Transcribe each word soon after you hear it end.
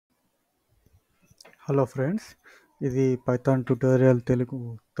Hello friends, ఇది Python tutorial Telugu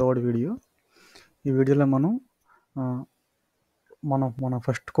third video. ఈ వీడియోలో మనం ఆ, మన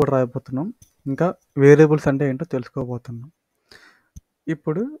ఫస్ట్ కోడ్ రాయబోతున్నాం. ఇంకా వేరియబుల్స్ అంటే ఏంటో తెలుసుకోబోతున్నాం.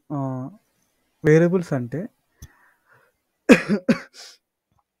 ఇప్పుడు వేరియబుల్స్ అంటే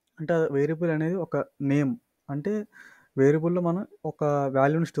వేరియబుల్ అనేది ఒక నేమ్. అంటే వేరియబుల్లో మనం ఒక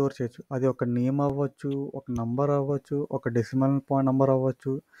వాల్యూని స్టోర్ చేయొచ్చు. అది ఒక నేమ్ అవ్వచ్చు, ఒక నంబర్ అవ్వచ్చు, ఒక డెసిమల్ పాయింట్ నంబర్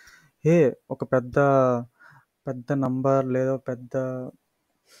అవ్వచ్చు, ఏ ఒక పెద్ద పెద్ద నంబర్ లేదా పెద్ద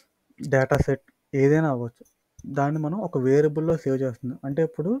డేటా సెట్ ఏదైనా అవ్వచ్చు. దాన్ని మనం ఒక వేరియబుల్లో సేవ్ చేస్తున్నాం. అంటే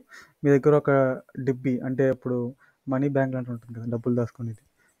ఇప్పుడు మీ దగ్గర ఒక డిబ్బి, అంటే ఇప్పుడు మనీ బ్యాంక్ లాంటి ఉంటుంది కదా, డబ్బులు దాచుకునేది.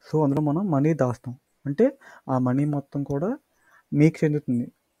 సో అందులో మనం మనీ దాస్తాం. అంటే ఆ మనీ మొత్తం కూడా మీకు చెందుతుంది.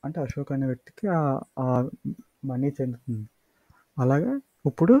 అంటే అశోక్ అనే వ్యక్తికి ఆ మనీ చెందుతుంది. అలాగే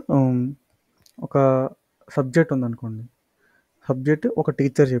ఇప్పుడు ఒక సబ్జెక్ట్ ఉందనుకోండి. సబ్జెక్ట్ ఒక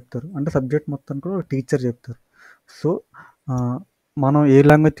టీచర్ చెప్తారు. అంటే సబ్జెక్ట్ మొత్తం కూడా ఒక టీచర్ చెప్తారు. సో ఆ, మనం ఏ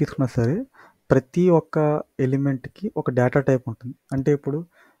లాంగ్వేజ్ తీసుకున్నా సరే ప్రతి ఒక్క ఎలిమెంట్కి ఒక డేటా టైప్ ఉంటుంది. అంటే ఇప్పుడు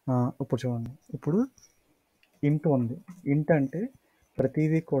చూడండి, ఇప్పుడు ఇంట్ ఉంది. ఇంట్ అంటే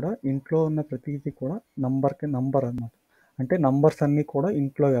ప్రతిదీ కూడా ఇంట్లో ఉన్న ప్రతిదీ కూడా నంబర్కి నంబర్ అన్నమాట. అంటే నంబర్స్ అన్నీ కూడా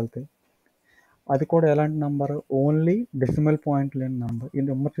ఇంట్లో వెళ్తాయి. అది కూడా ఎలాంటి నంబర్? ఓన్లీ డెసిమల్ పాయింట్ లేని నంబర్. ఈ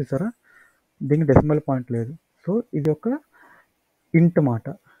నెంబర్ చూసారా, దీనికి డెసిమల్ పాయింట్ లేదు. సో ఇది ఒక ఇంట్ మాట.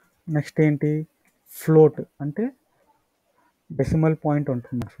 నెక్స్ట్ ఏంటి? ఫ్లోట్. అంటే డెసిమల్ పాయింట్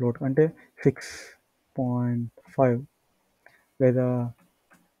ఉంటుంది. ఫ్లోట్ అంటే 6.5 లేదా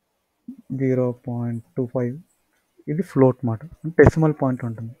 0.25. ఇది ఫ్లోట్ మాట. అంటే డెసిమల్ పాయింట్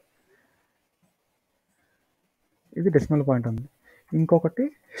ఉంటుంది. ఇది డెసిమల్ పాయింట్ ఉంది. ఇంకొకటి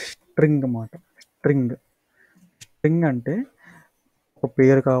స్ట్రింగ్ మాట. స్ట్రింగ్. స్ట్రింగ్ అంటే ఒక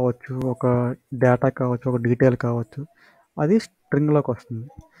పేరు కావచ్చు, ఒక డేటా కావచ్చు, ఒక డీటెయిల్ కావచ్చు, అది స్ట్రింగ్లోకి వస్తుంది.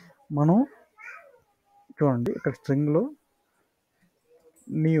 మనం చూడండి, ఇక్కడ స్ట్రింగ్లో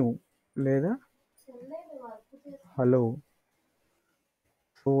న్యూ లేదా హలో.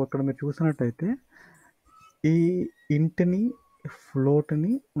 సో ఇక్కడ మీరు చూసినట్టయితే ఈ ఇంటిని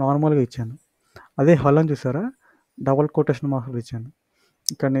ఫ్లోట్ని నార్మల్గా ఇచ్చాను. అదే హలో అని చూసారా, డబుల్ కొటేషన్ మార్కులు ఇచ్చాను.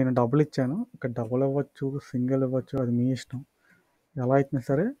 ఇక్కడ నేను డబుల్ ఇచ్చాను. ఇక్కడ డబుల్ ఇవ్వచ్చు, సింగిల్ ఇవ్వచ్చు, అది మీ ఇష్టం. ఎలా అయినా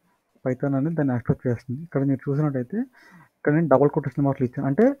సరే పైథాన్ అనేది దాన్ని యాక్సెప్ట్ చేస్తుంది. ఇక్కడ మీరు చూసినట్టయితే ఇక్కడ నేను డబుల్ కొటేషన్ మార్కులు ఇచ్చాను.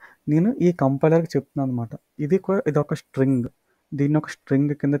 అంటే నేను ఈ కంపైలర్కి చెప్తున్నాను అనమాట, ఇది ఒక స్ట్రింగ్, దీన్ని ఒక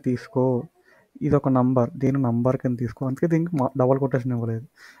స్ట్రింగ్ కింద తీసుకో. ఇది ఒక నంబర్, దీని నంబర్ కింద తీసుకో. అందుకే దీనికి డబుల్ కొటేషన్ ఇవ్వలేదు.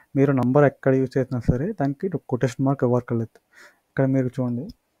 మీరు నంబర్ ఎక్కడ యూజ్ చేసినా సరే దానికి కొటేషన్ మార్క్ ఇవ్వక్కర్లేదు. ఇక్కడ మీరు చూడండి,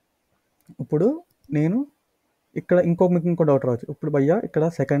 ఇప్పుడు నేను ఇక్కడ మీకు ఇంకో డౌట్ రావచ్చు. ఇప్పుడు భయ్యా ఇక్కడ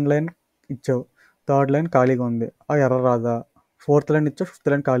సెకండ్ లైన్ ఇచ్చావు, థర్డ్ లైన్ ఖాళీగా ఉంది, ఆ ఎర్రర్ రాదా? ఫోర్త్ లైన్ ఇచ్చావు, ఫిఫ్త్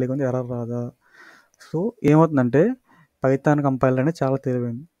లైన్ ఖాళీగా ఉంది, ఎర్రర్ రాదా? సో ఏమవుతుందంటే పైథాన్ కంపైలర్ అనేది చాలా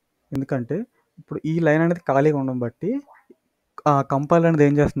తెలివైంది. ఎందుకంటే ఇప్పుడు ఈ లైన్ అనేది ఖాళీగా ఉండడం బట్టి ఆ కంపైలర్ అనేది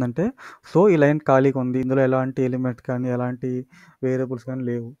ఏం చేస్తుందంటే, సో ఈ లైన్ ఖాళీగా ఉంది, ఇందులో ఎలాంటి ఎలిమెంట్ కానీ ఎలాంటి వేరియబుల్స్ కానీ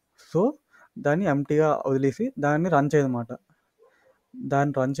లేవు. సో దాన్ని ఎంటీగా వదిలేసి దాన్ని రన్ చేయదన్నమాట.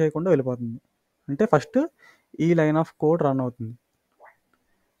 దాన్ని రన్ చేయకుండా వెళ్ళిపోతుంది. అంటే ఫస్ట్ ఈ లైన్ ఆఫ్ కోడ్ రన్ అవుతుంది.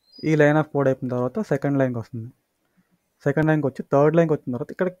 ఈ లైన్ ఆఫ్ కోడ్ అయిపోయిన తర్వాత సెకండ్ లైన్కి వస్తుంది. సెకండ్ లైన్కి వచ్చి థర్డ్ లైన్కి వచ్చిన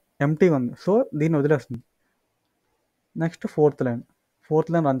తర్వాత ఇక్కడ ఎంటీగా ఉంది, సో దీన్ని వదిలేస్తుంది. నెక్స్ట్ ఫోర్త్ లైన్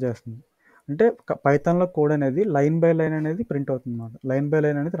రన్ చేస్తుంది. అంటే పైథాన్లో కోడ్ అనేది లైన్ బై లైన్ అనేది ప్రింట్ అవుతుంది అన్నమాట. లైన్ బై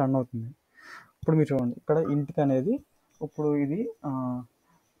లైన్ అనేది రన్ అవుతుంది. ఇప్పుడు మీరు చూడండి, ఇక్కడ ఇంటికి అనేది ఇప్పుడు ఇది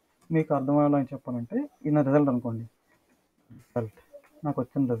మీకు అర్థమయ్యేలా అని చెప్పాలంటే ఇది నా రిజల్ట్ అనుకోండి. నాకు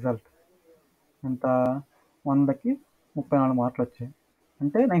వచ్చిన రిజల్ట్ ఎంత? 100కి 34 మార్కులు వచ్చాయి.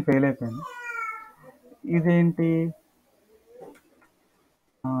 అంటే నేను ఫెయిల్ అయిపోయాను. ఇదేంటి?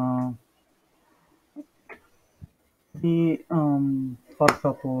 ఇది ఫర్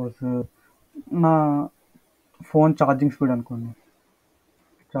సపోజ్ నా ఫోన్ ఛార్జింగ్ స్పీడ్ అనుకోండి.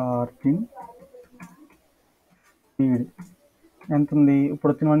 ఛార్జింగ్ స్పీడ్ ఎంత ఉంది?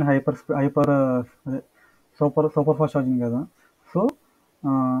 ఇప్పుడు వచ్చినవన్నీ అదే సూపర్ ఫాస్ట్ ఛార్జింగ్ కదా. సో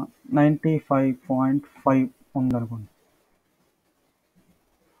 95.5 ఉందనుకోండి.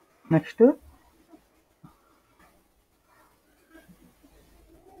 నెక్స్ట్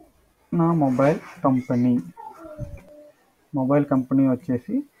నా మొబైల్ కంపెనీ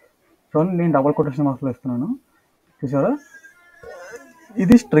వచ్చేసి, చూడండి నేను డబుల్ కొటేషన్ మార్క్స్లో ఇస్తున్నాను, చూసారా?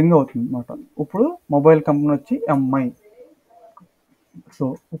 ఇది స్ట్రింగ్ అవుతుంది అన్నమాట. ఇప్పుడు మొబైల్ కంపెనీ వచ్చి ఎంఐ. సో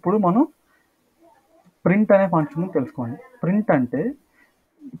ఇప్పుడు మనం ప్రింట్ అనే ఫంక్షన్ తెలుసుకోండి. ప్రింట్ అంటే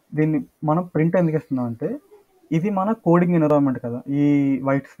దీన్ని మనం ప్రింట్ ఎందుకు ఇస్తున్నాం అంటే, ఇది మన కోడింగ్ ఎన్విరాన్మెంట్ కదా. ఈ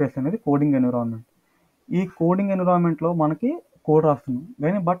వైట్ స్పేస్ అనేది కోడింగ్ ఎన్విరాన్మెంట్. ఈ కోడింగ్ ఎన్విరాన్మెంట్లో మనకి కోడ్ రాస్తున్నాం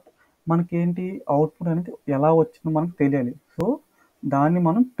కానీ బట్ మనకి ఏంటి అవుట్పుట్ అనేది ఎలా వచ్చిందో మనకు తెలియాలి. సో దాన్ని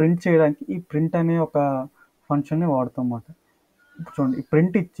మనం ప్రింట్ చేయడానికి ఈ ప్రింట్ అనే ఒక ఫంక్షన్ని వాడతాం అన్నమాట. ఇప్పుడు చూడండి, ఈ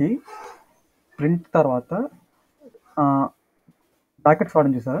ప్రింట్ ఇచ్చి ప్రింట్ తర్వాత బ్రాకెట్స్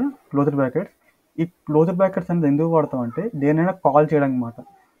వాడడం చూసారా, క్లోజ్డ్ బ్రాకెట్స్. ఈ క్లోజ్డ్ బ్రాకెట్స్ అనేది ఎందుకు వాడతాం అంటే దేనైనా కాల్ చేయడానికి అనమాట,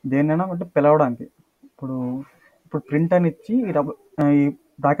 దేనైనా అంటే పిలవడానికి. ఇప్పుడు ఇప్పుడు ప్రింట్ అని ఇచ్చి ఈ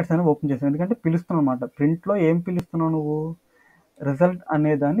బ్రాకెట్స్ అనేవి ఓపెన్ చేస్తాను, ఎందుకంటే పిలుస్తున్నాను అనమాట. ప్రింట్లో ఏం పిలుస్తున్నావు నువ్వు, రిజల్ట్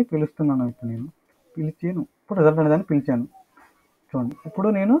అనే దాన్ని పిలుస్తున్నాను. ఇప్పుడు నేను పిలిచాను, ఇప్పుడు రిజల్ట్ అనే దాన్ని పిలిచాను. చూడండి, ఇప్పుడు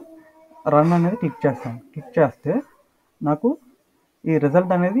నేను రన్ అనేది క్లిక్ చేస్తాను. క్లిక్ చేస్తే నాకు ఈ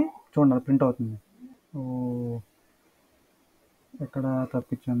రిజల్ట్ అనేది చూడండి ప్రింట్ అవుతుంది. ఓ, ఎక్కడ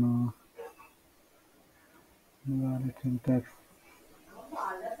తప్పించాను, సింటాక్స్,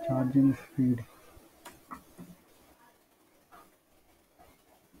 ఛార్జింగ్ స్పీడ్.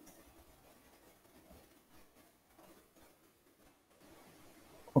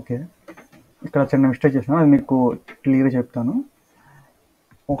 ఓకే, ఇక్కడ చిన్న మిస్టేక్ చేసాను, అది మీకు క్లియర్గా చెప్తాను.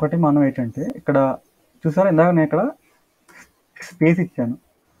 ఒకటి మనం ఏంటంటే ఇక్కడ చూసారా, ఇందాక నేను ఇక్కడ స్పేస్ ఇచ్చాను,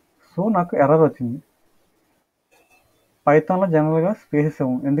 సో నాకు ఎర్రర్ వచ్చింది. పైథాన్లో జనరల్గా స్పేసెస్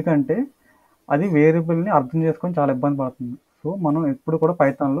ఇవ్వం, ఎందుకంటే అది వేరియబుల్ని అర్థం చేసుకొని చాలా ఇబ్బంది పడుతుంది. సో మనం ఎప్పుడు కూడా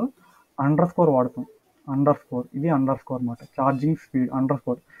పైథాన్లో అండర్ స్కోర్ వాడతాం. అండర్ స్కోర్, ఇది అండర్ స్కోర్ అనమాట, ఛార్జింగ్ స్పీడ్ అండర్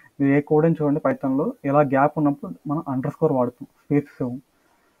స్కోర్. మీరు ఏ కోడ్ అని చూడండి పైథాన్లో, ఇలా గ్యాప్ ఉన్నప్పుడు మనం అండర్ స్కోర్ వాడుతాం, స్పేసెస్ ఇవ్వం.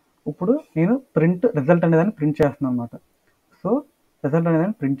 ఇప్పుడు నేను ప్రింట్ రిజల్ట్ అనేదాన్ని ప్రింట్ చేస్తున్నాను అనమాట. సో రిజల్ట్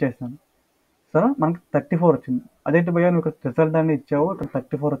అనేదాన్ని ప్రింట్ చేస్తాను. సరే, మనకి 34 వచ్చింది. అదేంటి భయ్యా నువ్వు ఇక్కడ రిజల్ట్ అని ఇచ్చావు, ఇక్కడ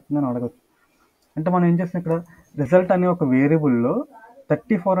 34 వచ్చిందని అడగచ్చు. అంటే మనం ఏం చేస్తాం, ఇక్కడ రిజల్ట్ అనే ఒక వేరియబుల్లో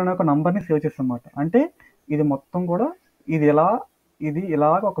 34 అనే ఒక నంబర్ని సేవ్ చేస్తాం అన్నమాట. అంటే ఇది మొత్తం కూడా ఇది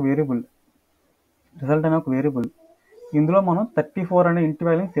ఇలాగ ఒక వేరియబుల్, రిజల్ట్ అనే ఒక వేరియబుల్. ఇందులో మనం 34 అనే ఇంటి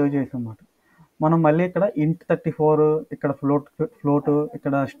వాల్యూని సేవ్ చేసాం అన్నమాట. మనం మళ్ళీ ఇక్కడ ఇంట్ 34, ఇక్కడ ఫ్లోట్,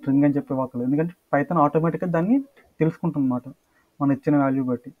 ఇక్కడ స్ట్రింగ్ అని చెప్పే వాకలు, ఎందుకంటే పైథాన్ ఆటోమేటిక్గా దాన్ని తెలుసుకుంటుంది అన్నమాట, మన ఇచ్చిన వాల్యూ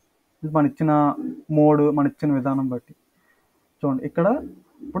బట్టి, మన ఇచ్చిన మోడ్, మన ఇచ్చిన విధానం బట్టి. చూడండి, ఇక్కడ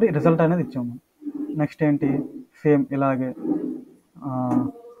ఇప్పుడు రిజల్ట్ అనేది ఇచ్చాము. నెక్స్ట్ ఏంటి, సేమ్ ఇలాగే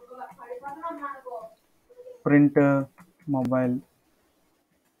ప్రింట్ మొబైల్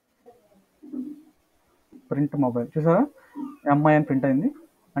చూసారా, ఎంఐ అని ప్రింట్ అయింది,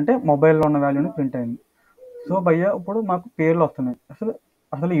 అంటే మొబైల్లో ఉన్న వాల్యూని ప్రింట్ అయింది. సో భయ్య ఇప్పుడు మాకు పేర్లు వస్తున్నాయి.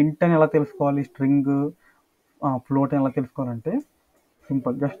 అసలు ఇంట్ అని ఎలా తెలుసుకోవాలి, స్ట్రింగ్, ఫ్లోట్ అని ఎలా తెలుసుకోవాలంటే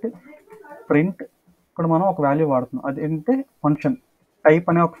సింపుల్, జస్ట్ ప్రింట్. ఇక్కడ మనం ఒక వాల్యూ వాడుతున్నాం, అది ఏంటంటే ఫంక్షన్ టైప్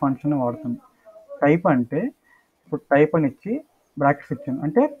అనే ఒక ఫంక్షన్ వాడుతున్నాం. టైప్ అంటే ఇప్పుడు టైప్ అని ఇచ్చి బ్రాకెట్స్ ఇచ్చాను,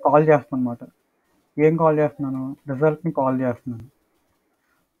 అంటే కాల్ చేస్తున్నాను అనమాట. ఏం కాల్ చేస్తున్నాను, రిజల్ట్ని కాల్ చేస్తున్నాను.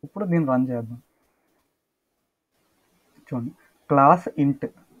 ఇప్పుడు దీన్ని రన్ చేద్దాం. చూడండి, క్లాస్ ఇంట్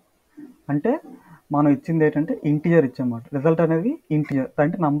అంటే మనం ఇచ్చింది ఏంటంటే ఇంటిజర్ ఇచ్చామన్నమాట. రిజల్ట్ అనేది ఇంటిజర్,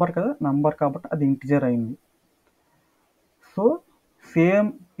 అంటే నంబర్ కదా, నంబర్ కాబట్టి అది ఇంటిజర్ అయింది. సో సేమ్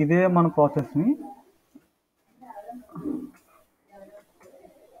ఇదే మన ప్రాసెస్ని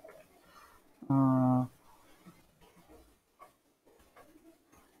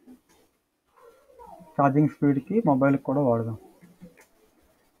ఛార్జింగ్ స్పీడ్కి మొబైల్కి కూడా వాడదాం.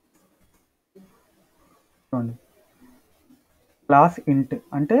 చూడండి, క్లాస్ ఇంట్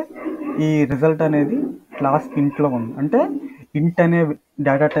అంటే ఈ రిజల్ట్ అనేది క్లాస్ ఇంట్లో ఉంది, అంటే ఇంట్ అనే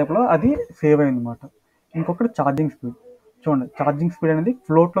డేటా టైప్లో అది సేవ్ అయింది అనమాట. ఇంకొకటి ఛార్జింగ్ స్పీడ్. చూడండి, ఛార్జింగ్ స్పీడ్ అనేది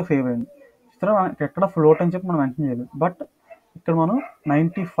ఫ్లోట్లో సేవ్ అయింది. ఎక్కడ ఫ్లోట్ అని చెప్పి మనం మెన్షన్ చేయలేదు, బట్ ఇక్కడ మనం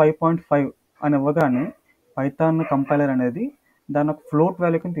 95.5 అని ఇవ్వగానే పైథాన్ కంపైలర్ అనేది దాని ఒక ఫ్లోట్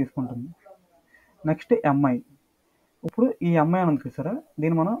వాల్యూకి తీసుకుంటుంది. Next MI. ఇప్పుడు ఈ ఎంఐ అని ఉంది చూసారా,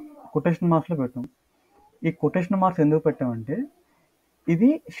 దీన్ని మనం కొటేషన్ మార్క్స్లో పెట్టాం. ఈ కొటేషన్ మార్క్స్ ఎందుకు పెట్టామంటే ఇది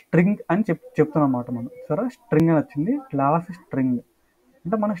స్ట్రింగ్ అని చెప్తున్నాం అన్నమాట మనం. సరే, స్ట్రింగ్ అని వచ్చింది, క్లాస్ స్ట్రింగ్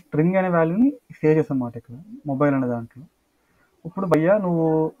అంటే మనం స్ట్రింగ్ అనే వాల్యూని సేవ్ చేస్తాం అన్నమాట ఇక్కడ మొబైల్ అనే దాంట్లో. ఇప్పుడు భయ్యా నువ్వు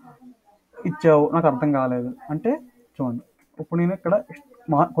ఇచ్చావు, నాకు అర్థం కాలేదు అంటే చూడండి, ఇప్పుడు నేను ఇక్కడ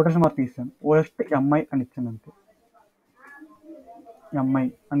కొటేషన్ మార్క్ తీసాను, ఓఎస్ట్ ఎంఐ అని ఇచ్చాను, అంతే. ఎంఐ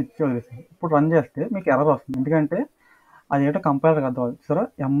అని ఇచ్చి వదిలేసాను. ఇప్పుడు రన్ చేస్తే మీకు ఎర్రర్ వస్తుంది, ఎందుకంటే అది ఏటో కంపైలర్కి అర్థం అవుతుంది. సరే,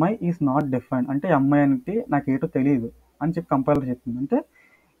 ఎంఐ ఈజ్ నాట్ డిఫైన్డ్ అంటే ఎంఐ అంటే నాకు ఏటో తెలియదు అని చెప్పి కంపైలర్ చెప్తుంది. అంటే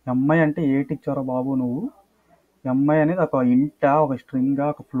ఎంఐ అంటే ఏటి ఇచ్చారో బాబు నువ్వు, ఎంఐ అనేది ఒక ఇంటా, ఒక స్ట్రింగా,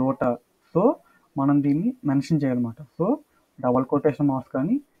 ఒక ఫ్లోటా. సో మనం దీన్ని మెన్షన్ చేయాలన్నమాట. సో డబల్ కొటేషన్ మార్క్స్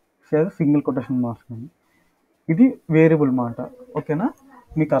కానీ సింగిల్ కొటేషన్ మార్క్స్ కానీ, ఇది వేరియబుల్ మాట. ఓకేనా,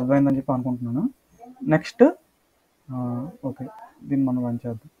 మీకు అర్థమైందని చెప్పి అనుకుంటున్నాను. నెక్స్ట్ ఓకే, దీన్ని మనం రన్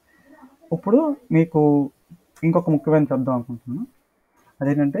చేద్దాం. ఇప్పుడు మీకు ఇంకొక ముఖ్యమైన చెప్దాం అనుకుంటున్నాను,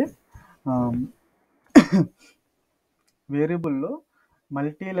 అదేంటంటే వేరియబుల్లో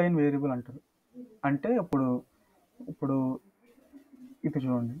మల్టీ లైన్ వేరియబుల్ అంటారు. అంటే ఇప్పుడు ఇది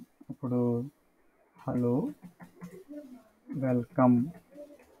చూడండి, ఇప్పుడు హలో వెల్కమ్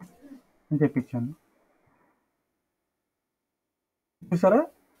అని చెప్పించాను. చూసారా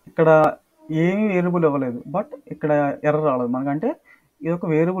ఇక్కడ ఏమీ వేరియబుల్ ఇవ్వలేదు, బట్ ఇక్కడ ఎర్రర్ రాలేదు మనకంటే ఇది ఒక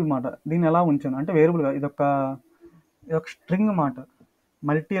వేరియబుల్ మాట. దీన్ని ఎలా ఉంచాను అంటే వేరియబుల్ ఇదొక స్ట్రింగ్ మాట,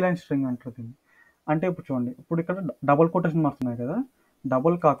 మల్టీ లైన్ స్ట్రింగ్ అంటారు దీన్ని. అంటే ఇప్పుడు చూడండి, ఇప్పుడు ఇక్కడ డబుల్ కొటేషన్ మార్క్స్ ఉన్నాయి కదా,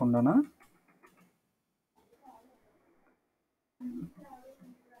 డబుల్ కాకుండా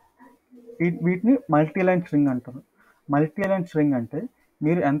వీటిని మల్టీ లైన్ స్ట్రింగ్ అంటారు. మల్టీ లైన్ స్ట్రింగ్ అంటే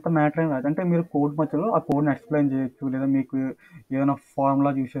మీరు ఎంత మ్యాటర్ అయినా రాదు, అంటే మీరు కోడ్ మధ్యలో ఆ కోడ్ని ఎక్స్ప్లెయిన్ చేయొచ్చు, లేదా మీకు ఏదైనా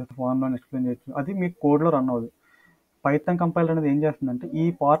ఫార్ములా యూస్ చేస్తే ఫార్ములాని ఎక్స్ప్లెయిన్ చేయొచ్చు, అది మీ కోడ్లో రన్ అవ్వదు. పైథాన్ కంపైలర్ అనేది ఏం చేస్తుందంటే ఈ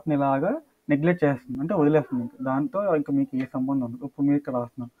పార్ట్ని ఇలాగా నెగ్లెక్ట్ చేస్తుంది, అంటే వదిలేస్తుంది. దాంతో ఇంకా మీకు ఏ సంబంధం ఉండదు. ఇప్పుడు మీరు ఇక్కడ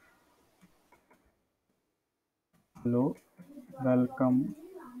రాస్తున్నాను, hello welcome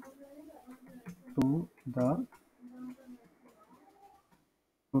to the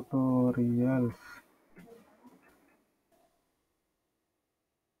tutorials,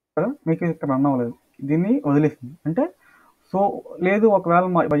 మీకు ఇక్కడ రన్ అవ్వలేదు, దీన్ని వదిలేస్తుంది. అంటే సో లేదు, ఒకవేళ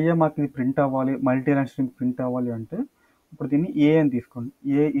భయ్యా మాకు ఇది ప్రింట్ అవ్వాలి, మల్టీ లైన్ స్ట్రింగ్ ప్రింట్ అవ్వాలి అంటే ఇప్పుడు దీన్ని ఏ అని తీసుకోండి.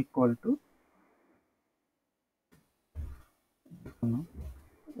 ఏ ఈక్వల్ టు,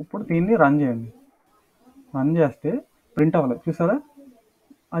 ఇప్పుడు దీన్ని రన్ చేయండి. రన్ చేస్తే ప్రింట్ అవ్వలేదు, చూసారా?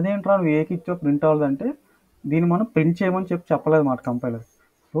 అదేంట్రా నువ్వు ఏకి ఇచ్చో ప్రింట్ అవ్వలేదంటే దీన్ని మనం ప్రింట్ చేయమని చెప్పలేదు మాట కంపైలర్.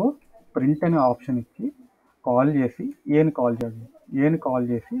 సో ప్రింట్ అనే ఆప్షన్ ఇచ్చి కాల్ చేసి ఏని కాల్ చేయాలి. ఏని కాల్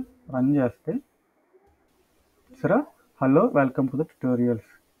చేసి రన్ చేస్తే సరే, hello welcome to the tutorials,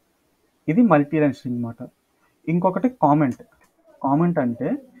 ఇది మల్టీ లైన్ స్ట్రింగ్ అనమాట. ఇంకొకటి కామెంట్. కామెంట్ అంటే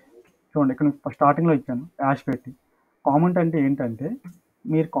చూడండి, ఇక్కడ స్టార్టింగ్లో ఇచ్చాను యాష్ పెట్టి. కామెంట్ అంటే ఏంటంటే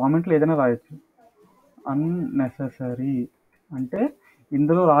మీరు కామెంట్లో ఏదైనా రాయొచ్చు. అన్నెసెసరీ అంటే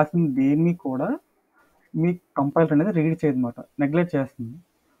ఇందులో రాసిన దేన్ని కూడా మీ కంపైలర్ అనేది రీడ్ చేయదు అనమాట, నెగ్లెక్ట్ చేస్తుంది.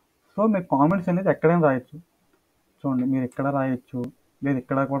 సో మీరు కామెంట్స్ అనేది ఎక్కడైనా రాయొచ్చు. చూడండి, మీరు ఎక్కడ రాయొచ్చు, లేదు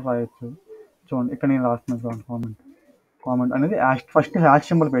ఇక్కడ కూడా రాయొచ్చు. చూడండి, ఇక్కడ నేను రాస్తున్నాను చూడండి, కామెంట్ అనేది ఫస్ట్ హ్యాష్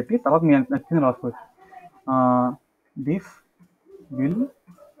సింబల్ పెట్టి తర్వాత మీరు నచ్చింది రాసుకోవచ్చు. This will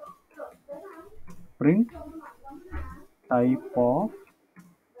print type of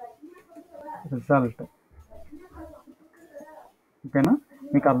result. ఓకేనా,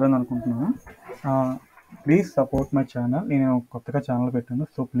 మీకు అర్థం అనుకుంటున్నాను. Please support my channel. నేను కొత్తగా ఛానల్ పెట్టాను,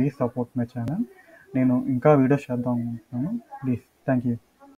 so please support my channel. నేను ఇంకా వీడియోస్ చేద్దాం అనుకుంటున్నాను. Please, thank you.